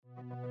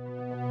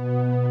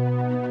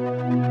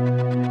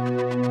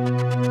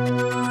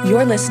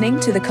You're listening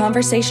to the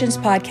Conversations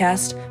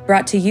podcast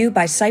brought to you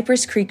by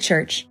Cypress Creek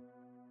Church.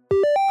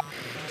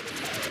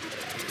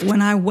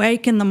 When I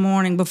wake in the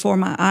morning before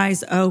my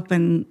eyes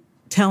open,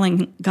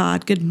 telling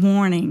God, good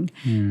morning,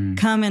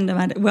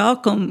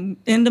 welcome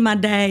into my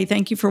day.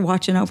 Thank you for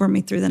watching over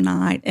me through the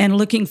night and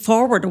looking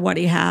forward to what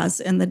he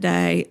has in the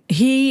day.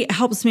 He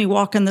helps me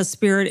walk in the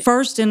Spirit,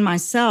 first in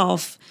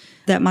myself,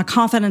 that my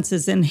confidence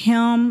is in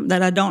him,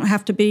 that I don't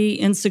have to be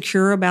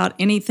insecure about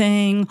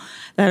anything,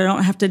 that I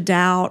don't have to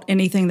doubt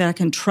anything, that I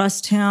can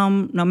trust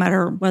him no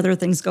matter whether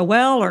things go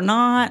well or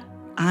not.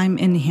 I'm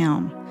in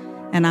him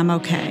and I'm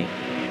okay.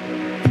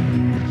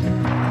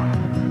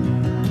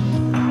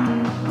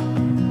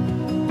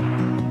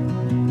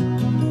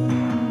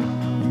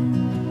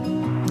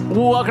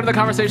 Welcome to the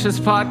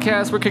Conversations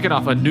podcast. We're kicking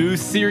off a new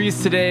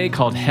series today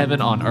called Heaven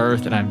on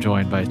Earth, and I'm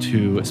joined by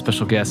two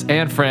special guests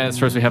and friends.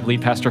 First, we have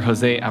lead pastor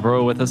Jose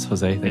Abreu with us.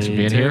 Jose, thanks for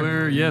being Taylor.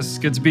 here. Yes,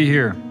 good to be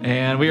here.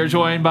 And we are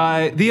joined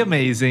by the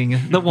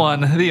amazing, the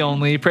one, the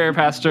only prayer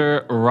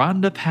pastor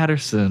Rhonda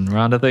Patterson.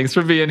 Rhonda, thanks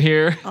for being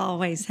here.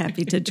 Always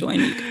happy to join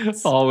you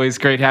guys. Always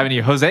great having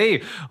you. Jose,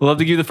 we'd love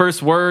to give you the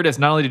first word, as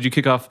not only did you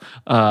kick off,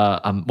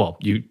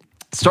 you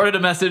started a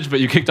message, but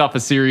you kicked off a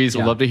series.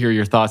 We'd love to hear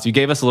your thoughts. You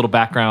gave us a little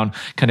background,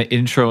 kind of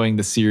introing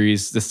the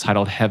series, this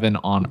titled Heaven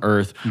on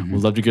Earth.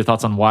 We'd love to get your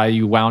thoughts on why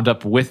you wound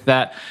up with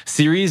that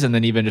series, and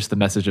then even just the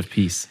message of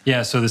peace.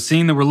 Yeah, so the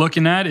scene that we're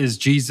looking at is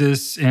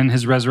Jesus in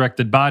his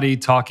resurrected body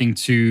talking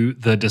to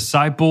the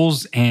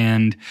disciples,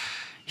 and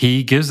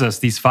he gives us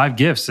these 5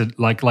 gifts. That,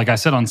 like I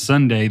said on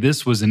Sunday,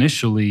 this was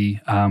initially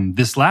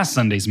this last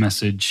Sunday's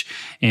message,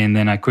 and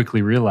then I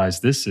quickly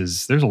realized there's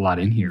a lot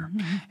in here,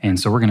 and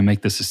so we're going to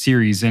make this a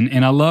series.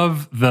 And I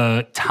love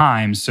the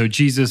time. So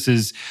Jesus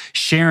is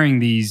sharing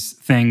these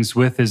things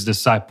with his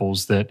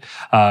disciples. That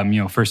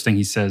first thing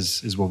he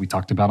says is what we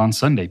talked about on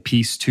Sunday: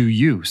 peace to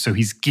you. So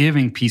he's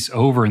giving peace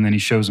over, and then he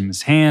shows them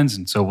his hands.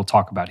 And so we'll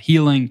talk about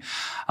healing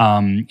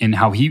and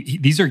how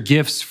these are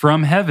gifts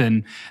from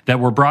heaven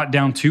that were brought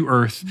down to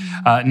earth.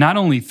 Not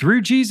only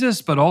through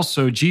Jesus, but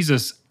also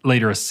Jesus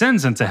later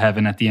ascends into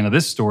heaven at the end of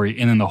this story,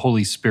 and then the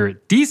Holy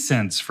Spirit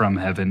descends from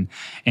heaven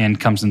and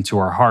comes into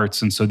our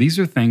hearts. And so these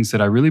are things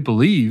that I really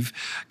believe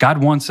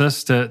God wants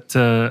us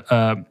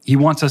He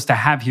wants us to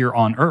have here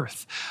on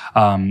earth,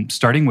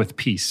 starting with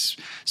peace.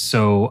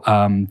 So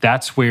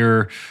that's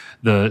where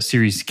the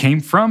series came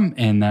from,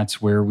 and that's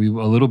where a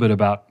little bit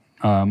about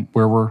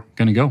where we're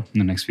going to go in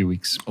the next few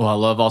weeks. Well, I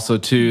love also,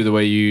 too, the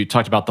way you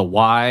talked about the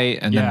why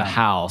and then the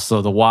how.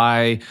 So the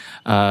why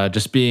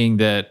just being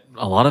that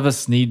a lot of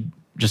us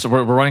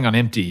we're running on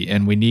empty,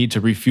 and we need to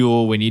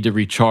refuel, we need to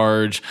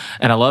recharge.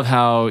 And I love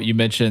how you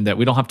mentioned that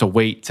we don't have to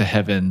wait to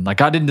heaven. Like,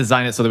 God didn't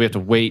design it so that we have to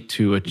wait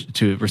to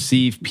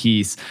receive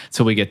peace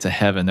till we get to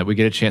heaven, that we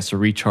get a chance to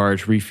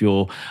recharge,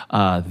 refuel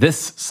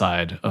this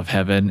side of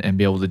heaven and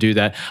be able to do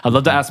that. I'd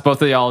love to ask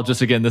both of y'all,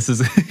 just again, this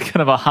is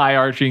kind of a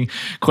high-arching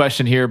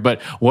question here,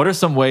 but what are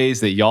some ways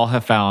that y'all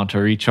have found to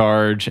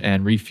recharge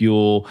and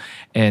refuel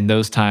in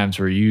those times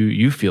where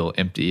you feel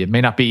empty? It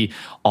may not be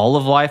all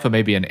of life, but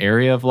maybe an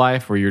area of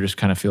life where you're just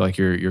kind of feel like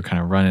you're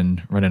kind of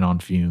running on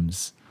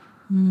fumes.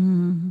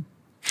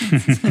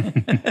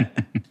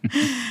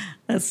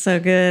 That's so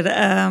good.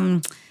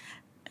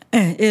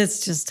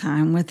 It's just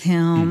time with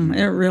him.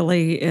 It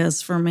really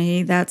is for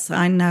me.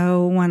 I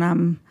know when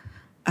I'm,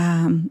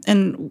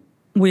 and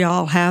we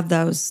all have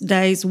those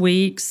days,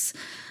 weeks,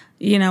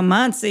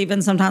 months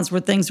even sometimes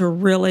where things are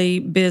really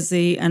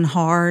busy and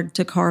hard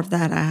to carve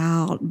that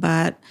out.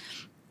 But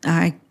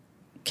I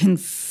can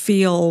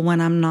feel when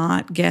I'm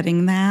not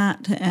getting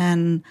that,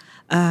 and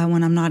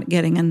when I'm not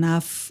getting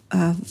enough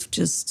of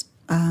just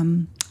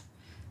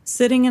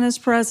sitting in his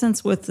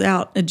presence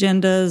without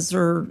agendas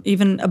or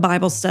even a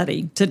Bible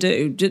study to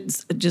do,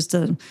 just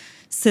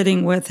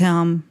sitting with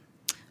him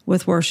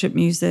with worship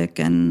music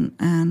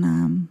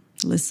and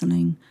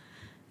listening.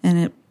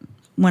 And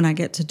when I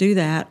get to do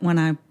that, when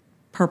I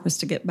purpose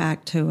to get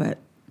back to it,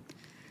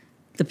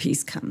 the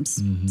peace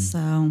comes.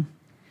 So...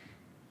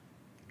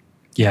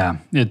 Yeah,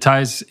 it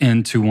ties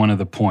into one of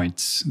the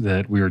points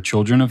that we are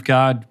children of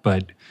God,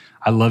 but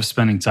I love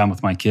spending time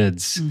with my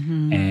kids.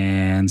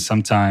 And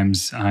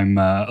sometimes I'm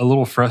a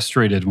little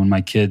frustrated when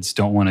my kids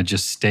don't want to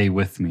just stay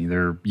with me.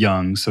 They're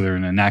young, so they're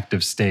in an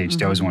active stage.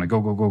 They always want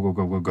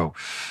to go.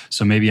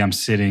 So maybe I'm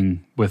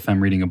sitting with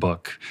them reading a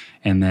book,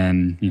 and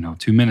then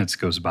 2 minutes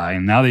goes by,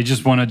 and now they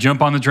just want to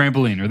jump on the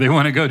trampoline, or they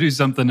want to go do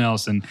something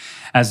else. And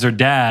as their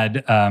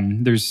dad,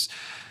 there's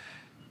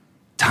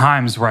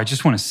times where I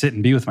just want to sit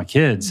and be with my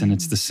kids. And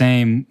it's the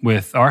same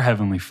with our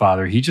Heavenly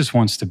Father. He just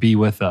wants to be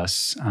with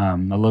us. I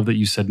love that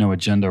you said no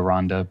agenda,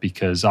 Rhonda,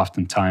 because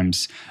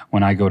oftentimes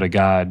when I go to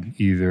God,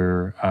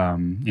 either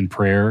in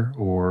prayer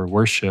or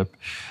worship,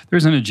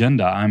 there's an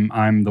agenda.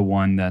 I'm the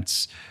one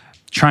that's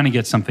trying to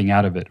get something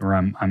out of it, or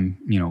I'm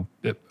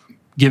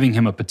giving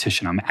him a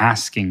petition. I'm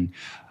asking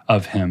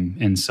of him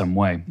in some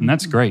way. And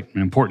that's great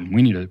and important.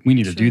 We need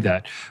to do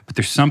that. But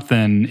there's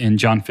something in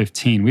John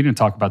 15, we didn't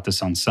talk about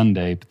this on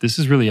Sunday, but this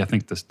is really, I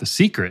think, the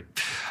secret.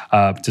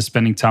 to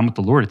spending time with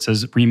the Lord. It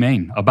says,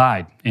 remain,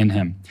 abide in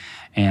him.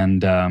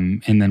 And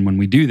then when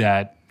we do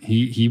that,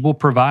 he will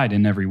provide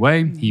in every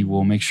way. He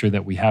will make sure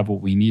that we have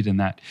what we need in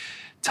that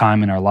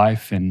time in our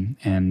life and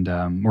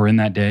or in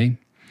that day.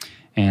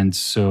 And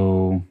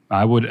so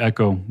I would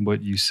echo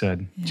what you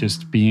said,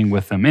 just being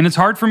with them. And it's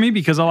hard for me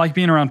because I like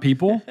being around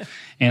people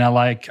and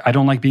I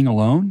don't like being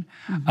alone.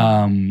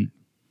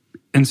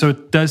 And so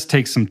it does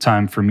take some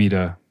time for me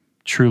to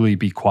truly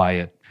be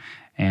quiet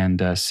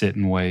and sit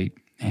and wait.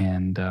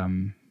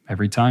 And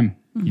every time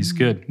he's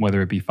good,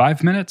 whether it be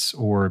 5 minutes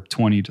or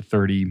 20 to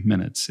 30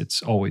 minutes,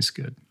 it's always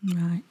good.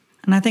 Right.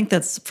 And I think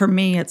that's, for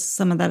me, it's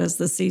some of that is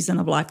the season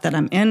of life that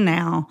I'm in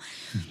now.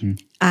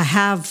 I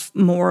have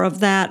more of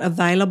that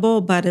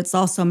available, but it's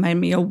also made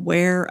me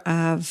aware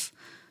of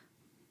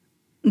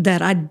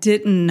that I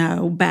didn't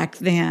know back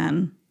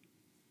then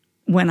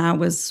when I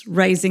was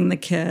raising the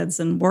kids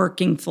and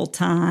working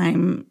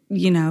full-time,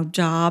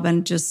 job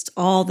and just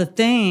all the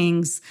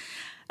things.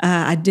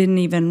 I didn't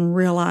even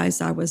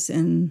realize I was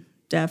in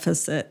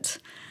deficit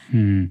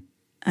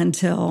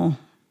until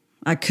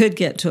I could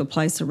get to a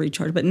place of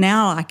recharge. But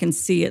now I can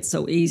see it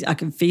so easy. I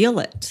can feel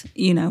it,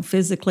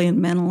 physically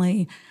and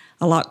mentally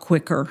a lot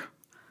quicker.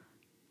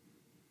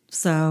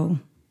 So,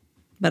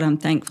 but I'm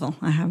thankful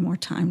I have more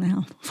time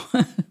now.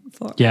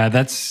 Yeah,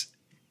 that's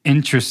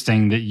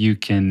interesting that you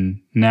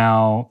can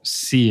now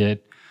see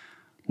it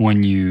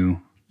when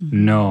you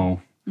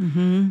know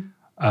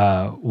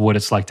what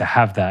it's like to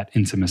have that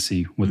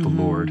intimacy with the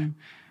Lord.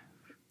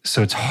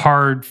 So it's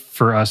hard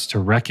for us to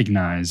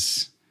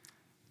recognize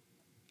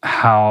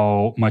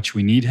how much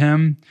we need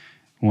him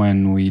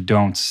when we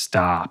don't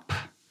stop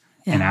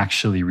and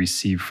actually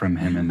receive from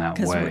him in that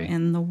way. Because we're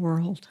in the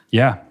world.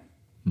 Yeah.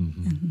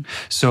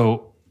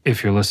 So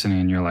if you're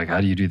listening and you're like, how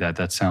do you do that?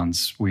 That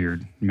sounds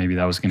weird. Maybe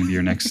that was going to be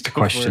your next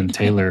question,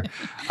 Taylor.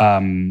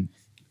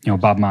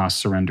 Bob Moss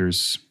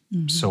surrenders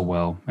so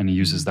well, and he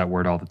uses that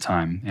word all the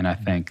time. And I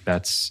think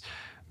that's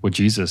what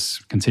Jesus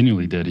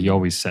continually did. He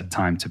always set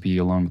time to be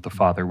alone with the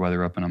Father,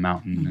 whether up in a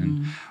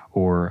mountain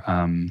or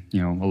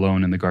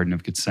alone in the Garden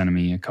of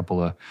Gethsemane a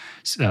couple of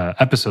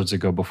episodes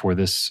ago before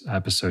this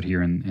episode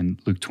here in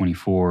Luke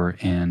 24.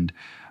 And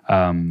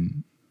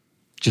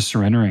just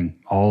surrendering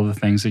all the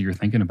things that you're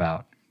thinking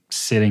about,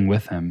 sitting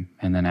with him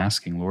and then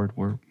asking, Lord,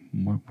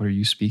 what are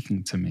you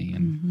speaking to me?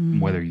 And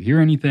whether you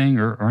hear anything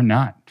or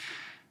not,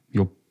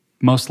 you'll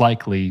most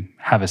likely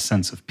have a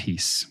sense of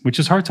peace, which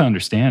is hard to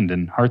understand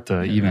and hard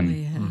to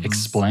even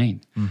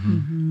explain.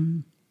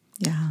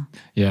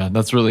 Yeah,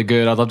 that's really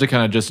good. I'd love to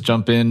kind of just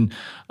jump in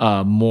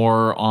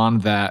more on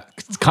that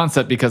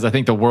concept because I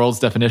think the world's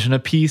definition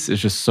of peace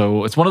is just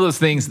it's one of those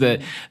things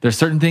that there's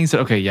certain things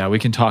that, we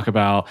can talk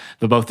about,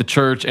 both the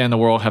church and the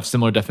world have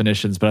similar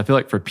definitions, but I feel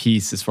like for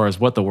peace, as far as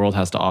what the world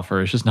has to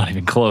offer, it's just not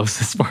even close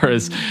as far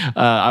as,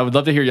 I would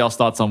love to hear y'all's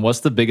thoughts on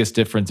what's the biggest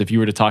difference if you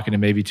were to talking to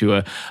maybe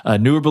to a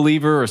newer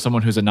believer or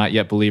someone who's a not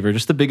yet believer,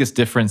 just the biggest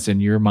difference in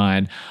your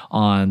mind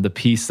on the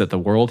peace that the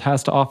world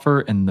has to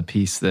offer and the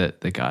peace that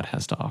God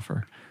has to offer.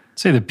 I'd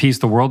say the peace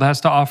the world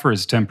has to offer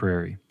is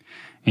temporary,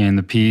 and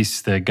the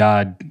peace that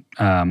God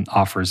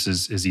offers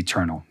is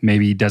eternal.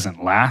 Maybe it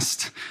doesn't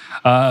last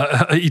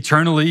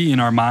eternally in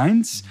our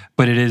minds,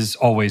 but it is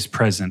always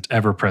present,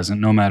 ever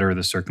present, no matter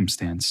the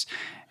circumstance.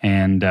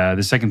 And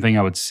the second thing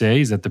I would say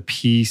is that the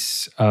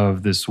peace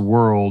of this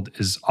world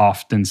is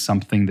often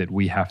something that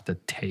we have to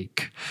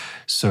take.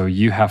 So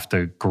you have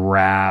to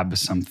grab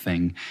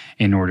something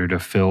in order to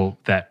feel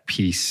that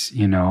peace,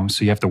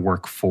 so you have to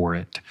work for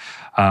it.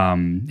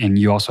 And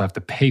you also have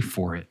to pay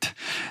for it.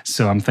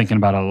 So I'm thinking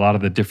about a lot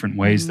of the different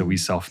ways that we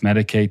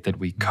self-medicate, that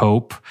we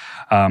cope.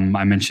 I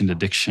mentioned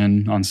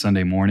addiction on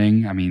Sunday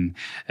morning. I mean,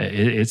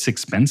 it's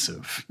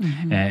expensive.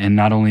 And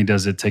not only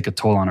does it take a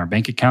toll on our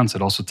bank accounts,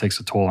 it also takes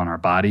a toll on our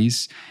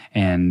bodies.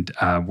 And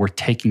we're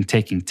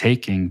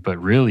taking, but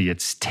really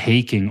it's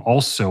taking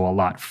also a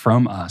lot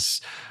from us.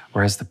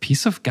 Whereas the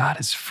peace of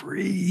God is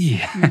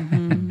free.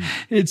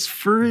 It's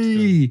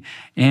free.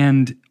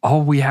 And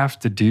all we have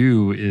to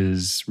do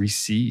is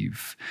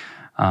receive.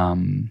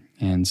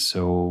 And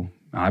so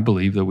I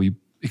believe that we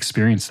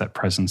experience that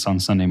presence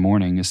on Sunday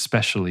morning,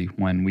 especially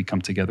when we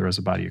come together as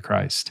a body of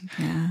Christ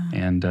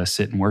and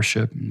sit and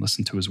worship and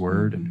listen to his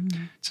word. And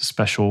it's a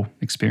special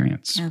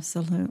experience.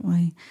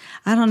 Absolutely.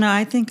 I don't know.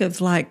 I think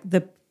of like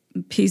the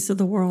peace of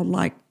the world,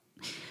 like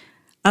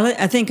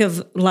I think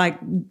of like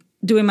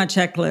doing my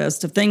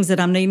checklist of things that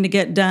I'm needing to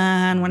get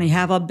done when you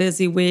have a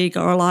busy week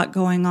or a lot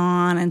going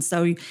on. And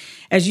so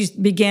as you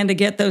begin to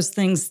get those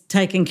things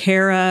taken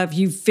care of,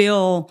 you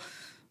feel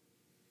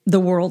the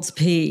world's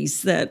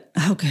peace that,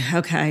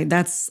 okay,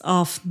 that's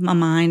off my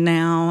mind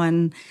now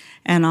and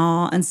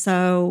all. And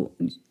so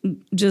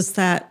just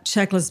that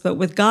checklist. But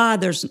with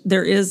God,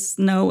 there is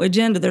no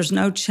agenda. There's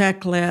no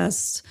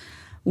checklist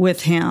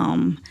with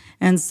him.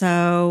 And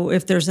so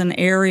if there's an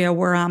area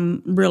where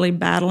I'm really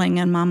battling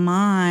in my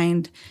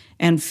mind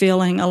and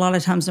feeling, a lot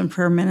of times in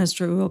prayer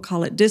ministry, we'll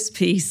call it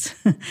dis-peace,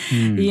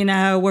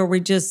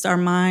 where our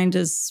mind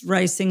is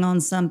racing on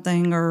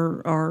something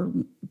or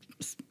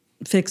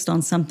fixed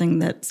on something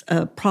that's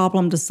a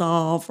problem to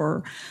solve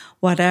or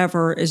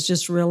whatever, is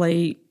just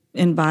really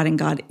inviting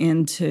God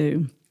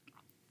into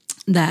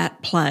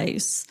that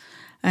place.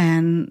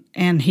 And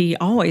he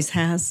always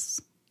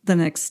has the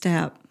next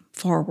step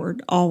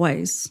forward,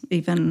 always,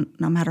 even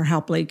no matter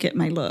how bleak it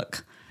may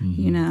look,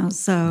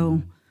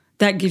 So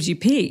that gives you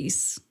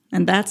peace.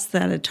 And that's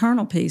that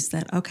eternal peace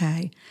that,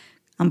 okay,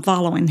 I'm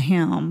following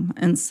him.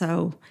 And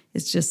so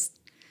it's just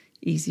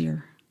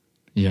easier.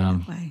 Yeah.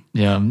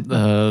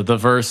 The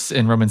verse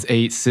in Romans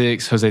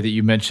 8:6, Jose, that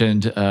you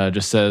mentioned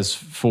just says,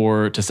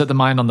 for to set the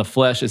mind on the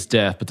flesh is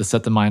death, but to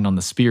set the mind on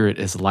the spirit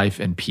is life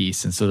and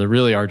peace. And so there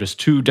really are just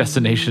two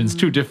destinations,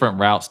 two different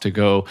routes to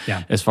go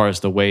as far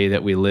as the way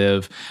that we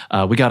live.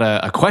 We got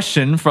a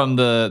question from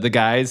the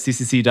guys,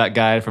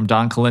 ccc.guide, from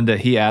Don Kalinda.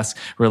 He asked,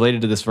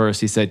 related to this verse,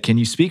 he said, can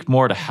you speak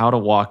more to how to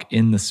walk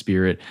in the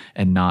spirit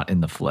and not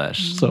in the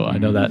flesh? So I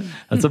know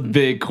that's a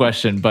big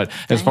question, but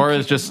as far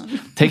as just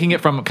taking it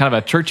from kind of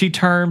a churchy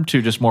term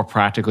to just more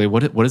practically,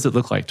 what does it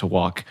look like to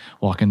walk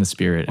in the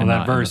spirit? Well,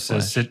 that verse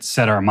says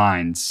set our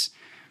minds.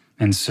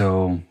 And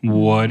so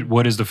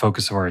what is the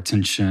focus of our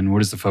attention?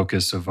 What is the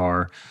focus of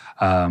our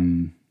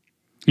of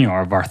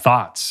our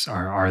thoughts?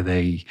 Are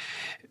they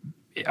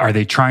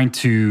trying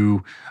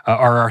to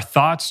are our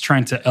thoughts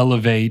trying to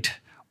elevate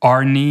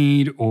our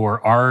need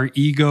or our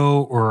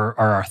ego, or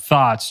are our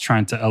thoughts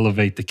trying to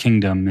elevate the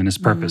kingdom and his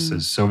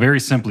purposes? So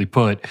very simply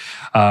put,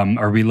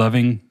 are we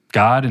loving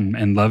God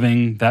and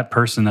loving that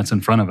person that's in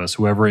front of us,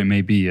 whoever it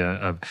may be,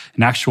 an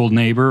actual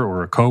neighbor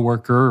or a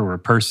coworker or a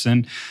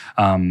person?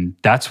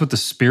 That's what the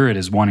Spirit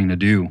is wanting to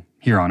do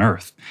here on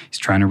earth. He's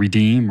trying to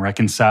redeem,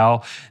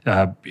 reconcile,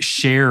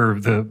 share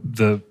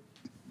the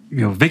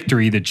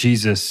victory that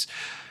Jesus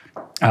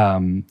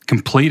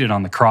completed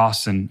on the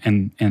cross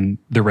and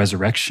the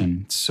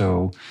resurrection.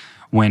 So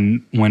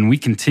when we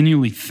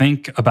continually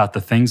think about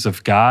the things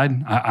of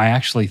God, I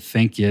actually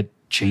think it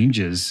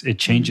changes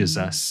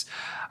us.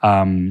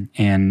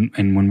 And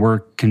when we're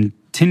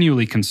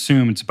continually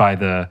consumed by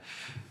the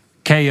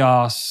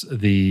chaos,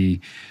 the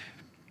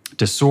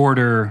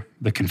disorder,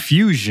 the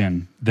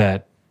confusion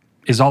that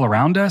is all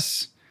around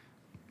us,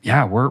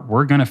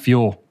 we're going to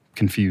feel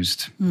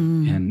confused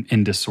and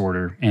in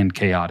disorder and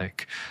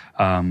chaotic.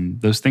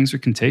 Those things are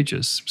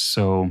contagious.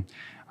 So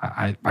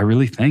I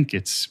really think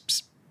it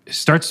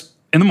starts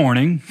in the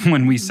morning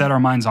when we set our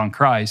minds on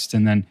Christ,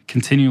 and then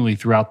continually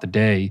throughout the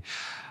day.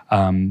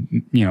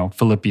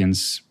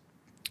 Philippians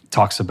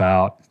talks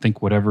about,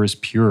 think whatever is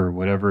pure,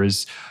 whatever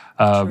is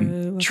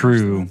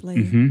true.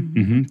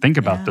 Think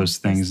about those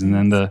things, and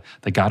then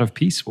the God of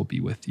peace will be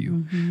with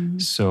you.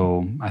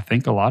 So I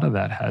think a lot of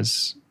that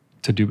has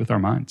to do with our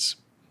minds.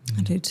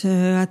 I do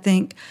too. I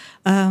think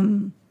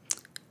on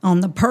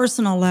the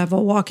personal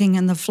level, walking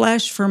in the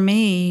flesh for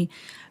me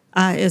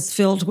is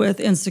filled with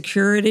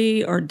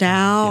insecurity or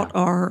doubt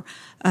or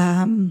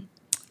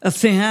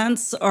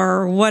offense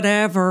or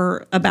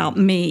whatever about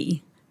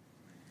me.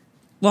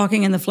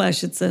 Walking in the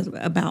flesh, it's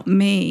about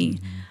me.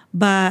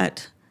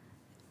 But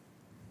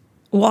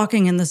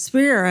walking in the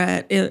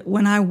Spirit,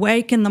 when I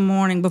wake in the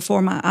morning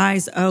before my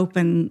eyes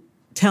open,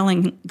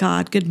 telling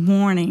God, good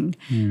morning,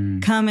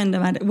 come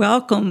into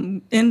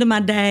welcome into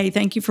my day.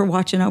 Thank you for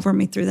watching over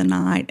me through the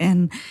night,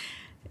 and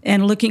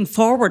looking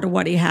forward to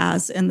what he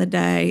has in the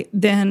day,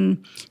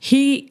 then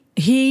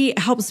he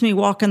helps me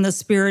walk in the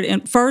Spirit,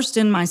 and first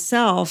in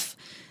myself,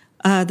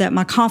 that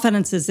my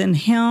confidence is in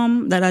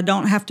him, that I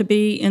don't have to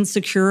be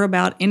insecure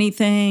about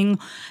anything,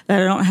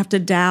 that I don't have to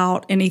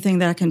doubt anything,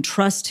 that I can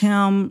trust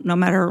him no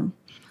matter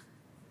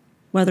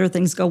whether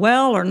things go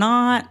well or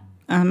not.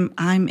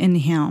 I'm in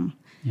him,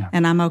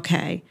 and I'm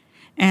okay.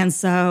 And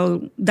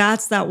so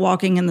that's that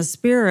walking in the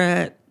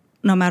Spirit,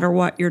 no matter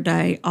what your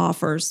day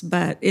offers.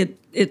 But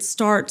it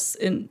starts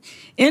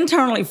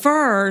internally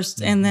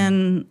first, and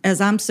then as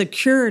I'm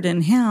secured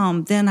in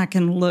him, then I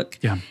can look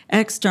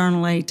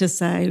externally to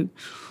say,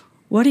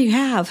 what do you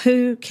have?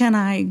 Who can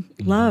I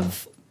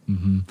love?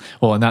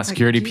 Well, and that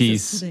security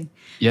piece.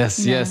 Yes,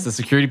 the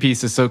security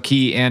piece is so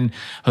key. And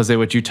Jose,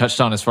 what you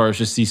touched on as far as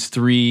just these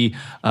three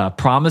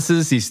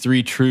promises, these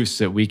three truths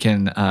that we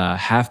can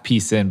have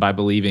peace in by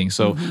believing.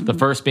 So the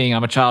first being,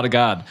 I'm a child of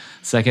God.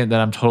 Second, that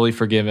I'm totally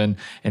forgiven.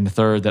 And the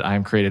third, that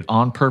I'm created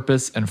on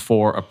purpose and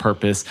for a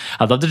purpose.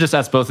 I'd love to just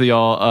ask both of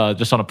y'all,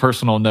 just on a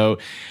personal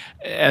note,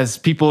 as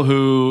people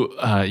who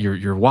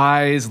you're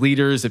wise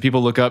leaders that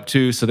people look up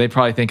to, so they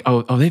probably think,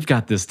 oh, they've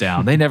got this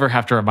down. They never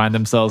have to remind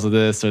themselves of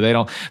this, or they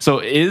don't. So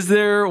is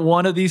there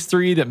one of these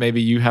three that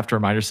maybe you have to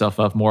remind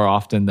yourself of more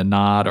often than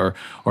not, or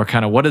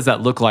kind of what does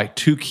that look like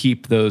to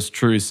keep those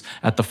truths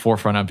at the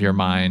forefront of your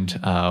mind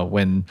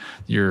when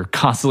you're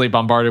constantly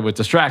bombarded with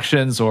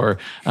distractions or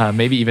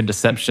maybe even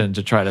deception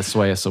to try to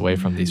sway us away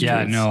from these truths?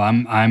 Yeah, no,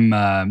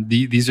 I'm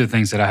these are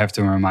things that I have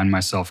to remind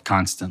myself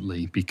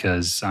constantly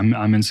because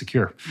I'm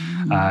insecure.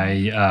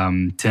 I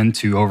tend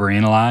to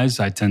overanalyze.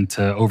 I tend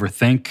to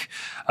overthink.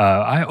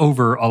 I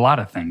over a lot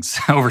of things.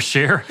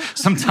 Overshare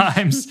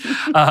sometimes.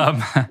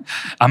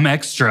 I'm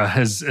extra,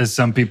 as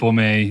some people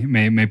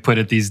may put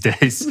it these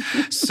days.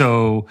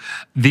 So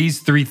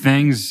these three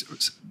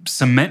things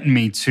cement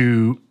me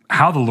to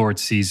how the Lord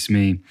sees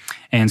me.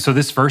 And so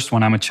this first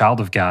one, I'm a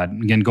child of God.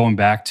 Again, going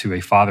back to a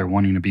father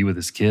wanting to be with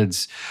his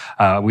kids.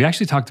 We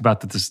actually talked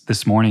about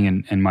this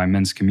morning in my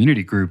men's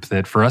community group,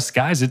 that for us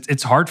guys,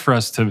 it's hard for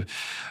us to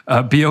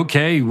be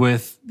okay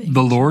with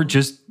the Lord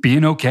just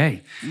being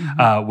okay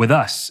with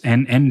us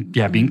and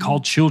being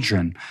called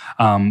children.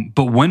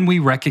 But when we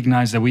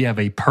recognize that we have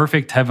a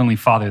perfect heavenly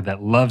Father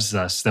that loves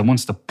us, that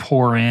wants to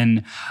pour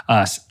in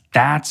us,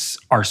 that's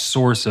our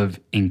source of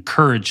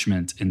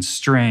encouragement and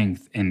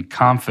strength and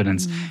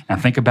confidence. And I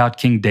think about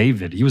King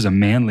David. He was a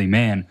manly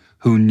man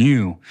who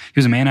knew. He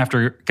was a man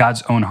after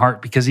God's own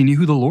heart because he knew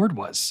who the Lord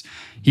was.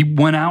 He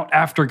went out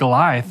after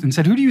Goliath and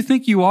said, "Who do you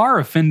think you are,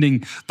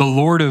 offending the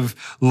Lord of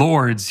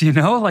Lords?" You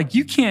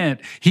can't.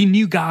 He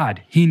knew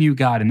God. He knew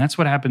God. And that's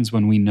what happens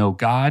when we know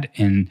God.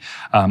 And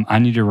I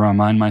need to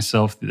remind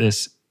myself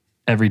this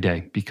every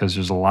day, because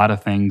there's a lot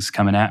of things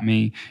coming at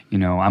me.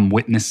 I'm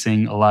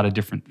witnessing a lot of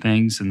different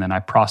things, and then I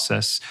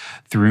process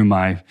through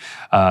my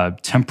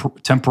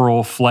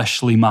temporal,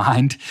 fleshly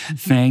mind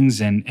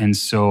things. And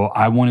so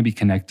I want to be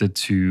connected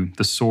to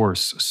the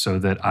source so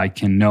that I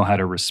can know how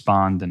to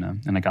respond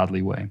in a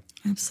godly way.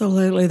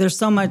 Absolutely. There's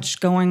so much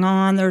going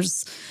on.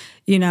 There's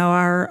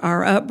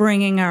our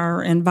upbringing,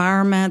 our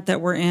environment that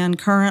we're in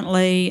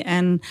currently,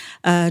 and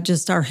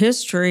just our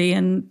history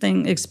and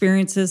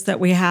experiences that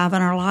we have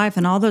in our life,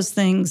 and all those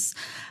things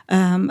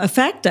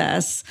affect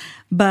us.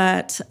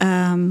 But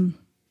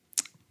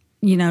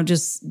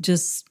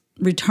just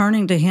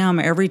returning to Him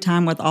every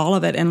time with all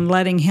of it, and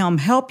letting Him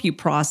help you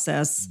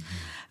process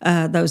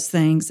those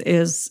things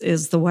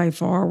is the way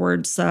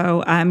forward.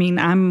 So,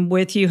 I'm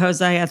with you,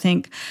 Jose. I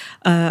think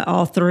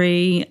all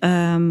three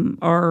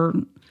are.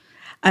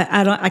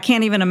 I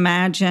can't even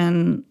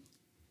imagine,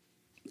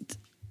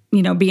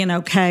 being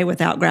okay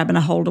without grabbing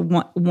a hold of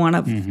one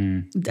of.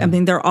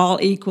 They're all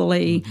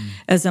equally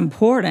as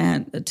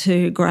important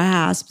to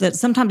grasp. That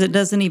sometimes it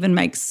doesn't even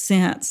make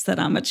sense that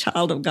I'm a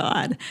child of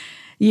God.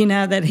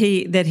 That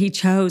He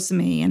chose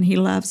me and He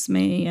loves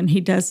me, and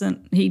He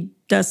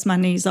dusts my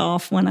knees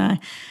off when I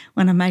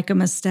make a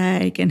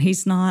mistake, and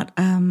He's not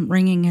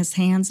wringing His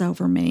hands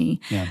over me.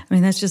 Yeah.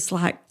 That's just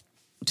like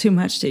too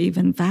much to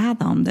even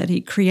fathom, that He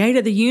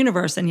created the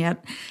universe, and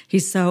yet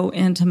He's so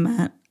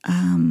intimately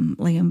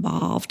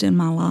involved in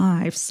my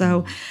life.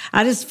 So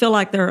I just feel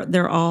like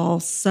they're all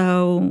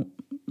so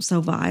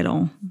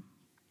vital.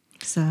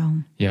 So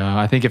yeah,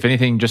 I think if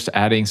anything, just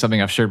adding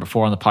something I've shared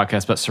before on the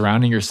podcast, but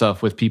surrounding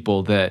yourself with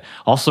people that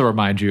also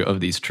remind you of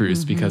these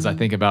truths, because I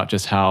think about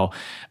just how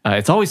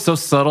it's always so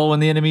subtle when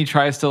the enemy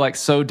tries to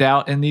sow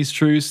doubt in these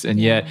truths, and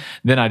yet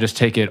then I just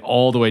take it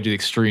all the way to the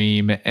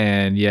extreme,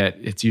 and yet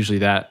it's usually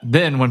that.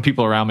 Then when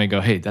people around me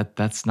go, "Hey,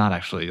 that's not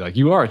actually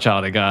you are a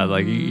child of God.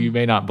 You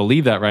may not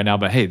believe that right now,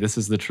 but hey, this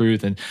is the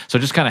truth." And so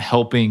just kind of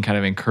helping, kind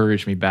of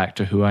encourage me back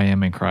to who I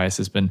am in Christ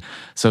has been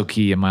so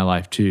key in my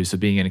life too. So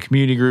being in a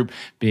community group,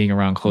 being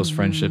around close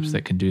friendships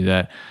that can do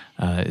that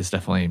is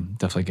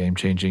definitely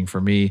game-changing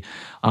for me.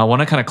 I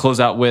want to kind of close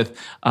out with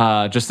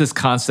just this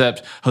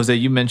concept. Jose,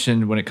 you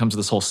mentioned when it comes to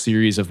this whole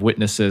series of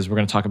witnesses, we're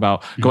going to talk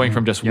about going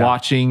from just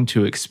watching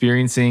to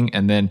experiencing,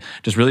 and then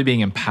just really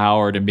being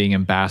empowered and being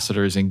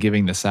ambassadors and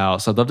giving this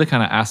out. So I'd love to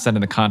kind of ask that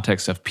in the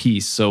context of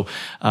peace. So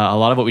a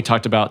lot of what we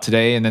talked about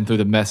today and then through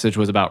the message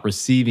was about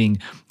receiving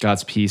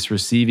God's peace,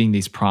 receiving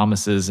these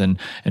promises and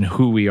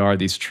who we are,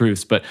 these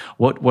truths. But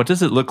what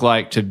does it look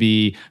like to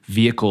be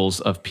vehicles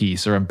of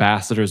peace or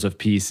ambassadors of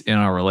peace in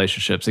our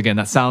relationships? Again,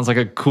 that sounds like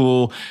a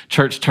cool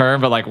church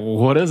term, but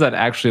what does that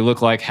actually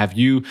look like? Have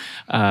you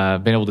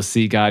been able to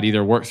see God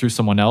either work through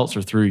someone else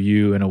or through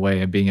you in a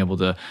way of being able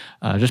to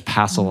just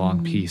pass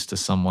along peace to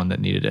someone that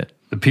needed it?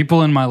 The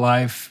people in my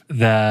life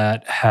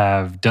that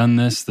have done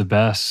this the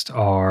best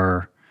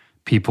are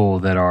people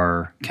that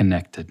are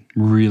connected,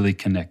 really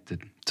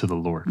connected to the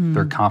Lord.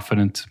 They're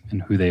confident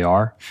in who they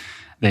are.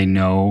 They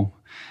know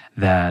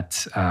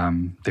that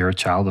they're a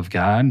child of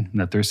God,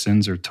 that their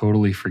sins are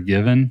totally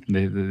forgiven.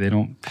 They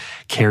don't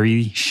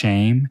carry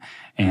shame,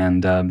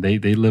 and they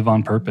live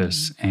on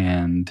purpose.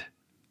 And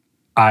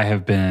I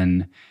have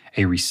been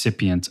a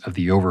recipient of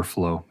the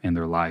overflow in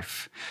their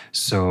life.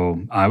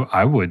 So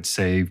I would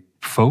say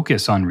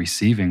focus on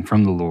receiving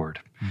from the Lord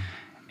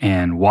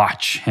and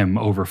watch Him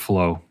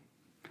overflow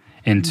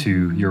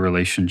into your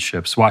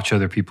relationships. Watch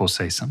other people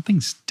say,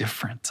 something's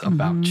different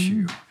about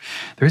you.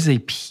 There's a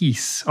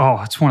peace.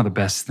 Oh, it's one of the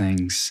best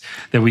things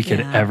that we could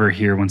ever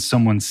hear when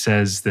someone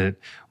says that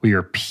we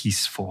are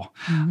peaceful.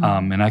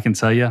 And I can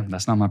tell you,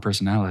 that's not my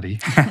personality.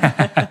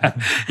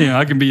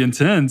 I can be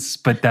intense,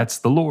 but that's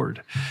the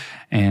Lord.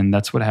 And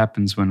that's what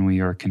happens when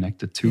we are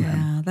connected to Him.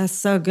 Yeah, that's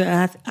so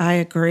good. I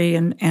agree.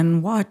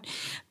 And what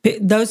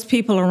those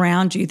people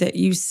around you that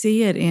you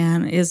see it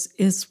in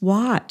is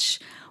watch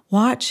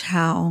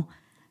how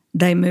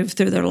they move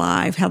through their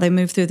life, how they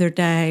move through their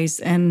days.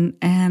 And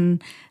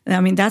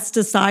that's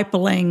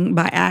discipling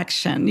by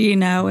action.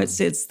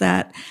 It's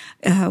that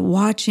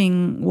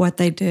watching what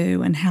they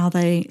do and how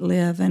they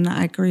live. And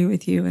I agree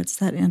with you. It's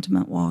that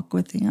intimate walk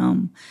with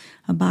Him,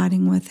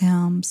 abiding with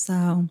Him.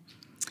 So,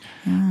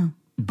 yeah.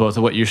 both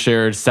of what you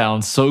shared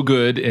sounds so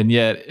good, and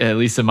yet, at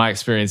least in my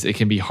experience, it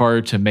can be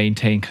hard to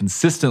maintain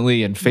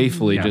consistently and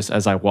faithfully just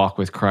as I walk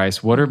with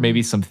Christ. What are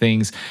maybe some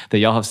things that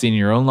y'all have seen in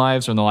your own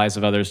lives or in the lives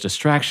of others,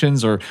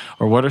 distractions, or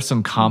what are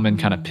some common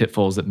kind of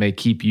pitfalls that may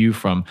keep you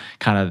from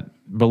kind of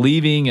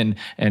believing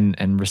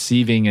and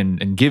receiving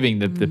and giving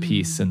the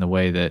peace in the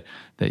way that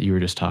you were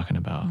just talking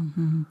about?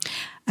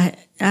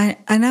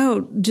 I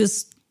know,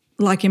 just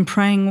like in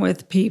praying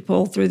with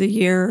people through the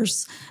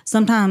years,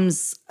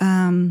 sometimes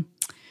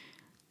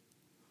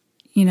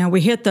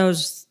we hit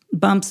those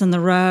bumps in the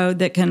road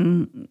that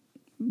can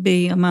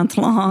be a month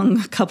long,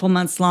 a couple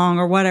months long,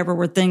 or whatever,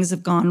 where things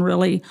have gone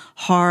really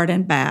hard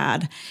and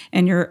bad,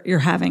 and you're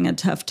having a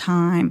tough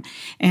time.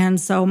 And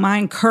so my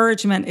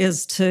encouragement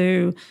is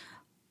to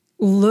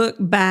look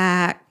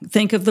back,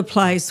 think of the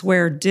place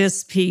where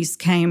dis-peace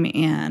came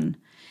in.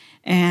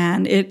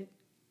 And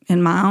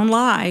in my own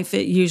life,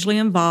 it usually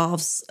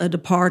involves a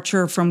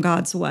departure from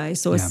God's way.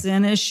 So a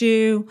sin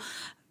issue,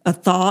 a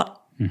thought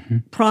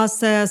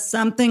process,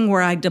 something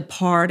where I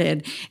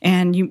departed.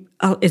 And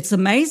it's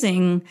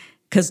amazing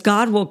because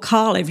God will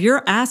call. If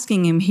you're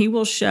asking him, he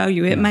will show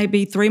you. It may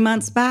be 3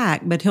 months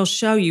back, but he'll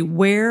show you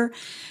where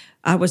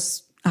I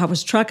was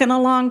trucking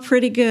along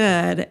pretty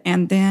good,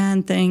 and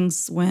then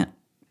things went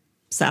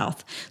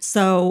south.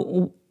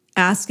 So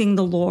asking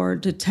the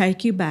Lord to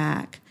take you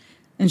back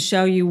and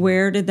show you,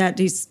 where did that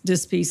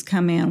dis-peace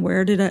come in?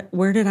 Where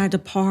did I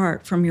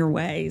depart from your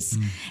ways?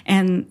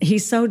 And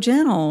he's so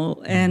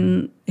gentle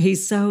and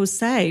he's so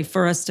safe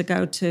for us to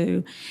go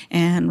to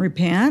and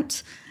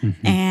repent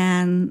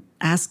and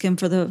ask him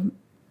for the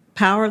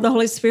power of the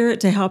Holy Spirit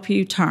to help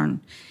you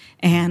turn.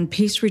 And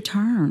peace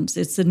returns.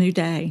 It's a new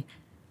day.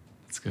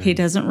 That's good. He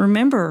doesn't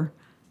remember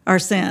our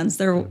sins.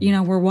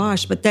 We're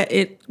washed, but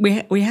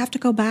we have to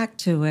go back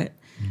to it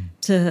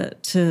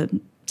to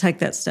take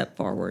that step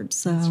forward.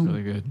 So that's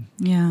really good.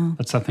 Yeah.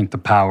 That's, I think, the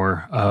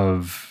power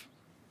of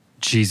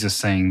Jesus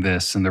saying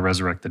this in the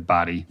resurrected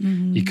body.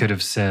 He could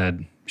have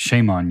said,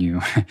 shame on you.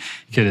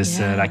 He could have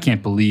said, I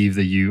can't believe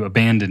that you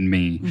abandoned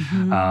me.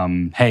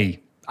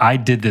 Hey, I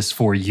did this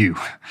for you.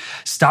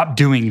 Stop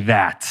doing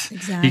that.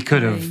 Exactly. He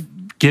could have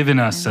given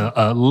us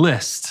a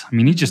list. I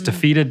mean, he just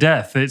defeated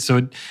death. So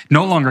it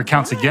no longer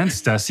counts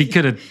against us. He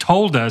could have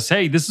told us,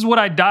 hey, this is what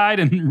I died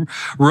and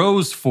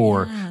rose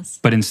for. Yes.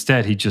 But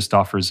instead, he just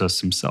offers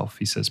us himself.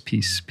 He says,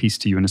 peace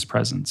to you in his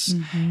presence.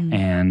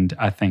 And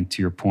I think,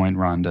 to your point,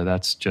 Rhonda,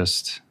 that's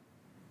just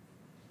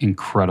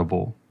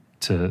incredible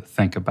to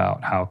think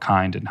about how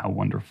kind and how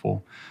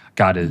wonderful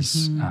God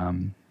is.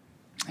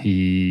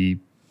 He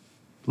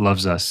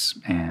loves us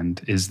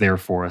and is there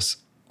for us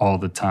all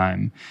the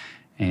time.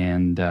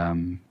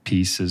 And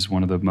peace is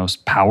one of the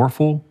most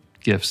powerful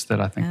gifts that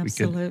I think we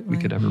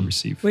could ever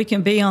receive. We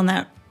can be on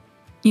that,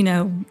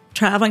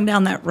 traveling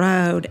down that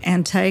road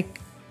and take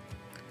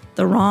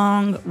the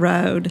wrong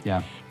road.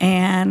 Yeah.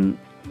 And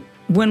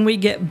when we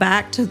get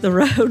back to the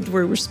road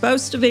where we're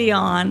supposed to be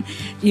on,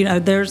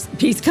 there's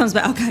peace comes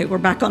back. Okay, we're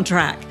back on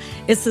track.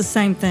 It's the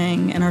same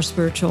thing in our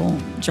spiritual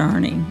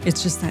journey.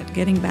 It's just that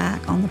getting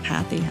back on the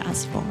path he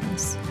has for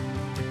us.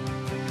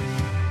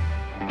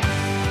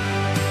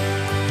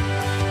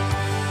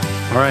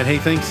 All right. Hey,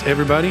 thanks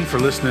everybody for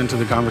listening to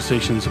the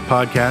Conversations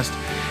podcast.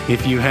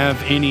 If you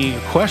have any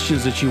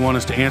questions that you want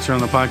us to answer on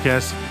the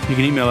podcast, you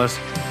can email us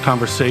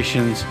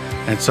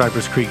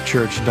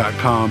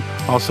conversations@cypresscreekchurch.com.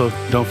 Also,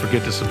 don't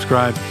forget to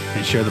subscribe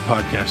and share the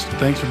podcast.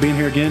 Thanks for being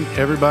here again,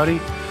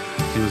 everybody.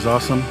 It was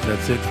awesome.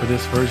 That's it for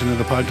this version of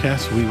the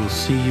podcast. We will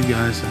see you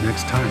guys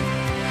next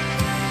time.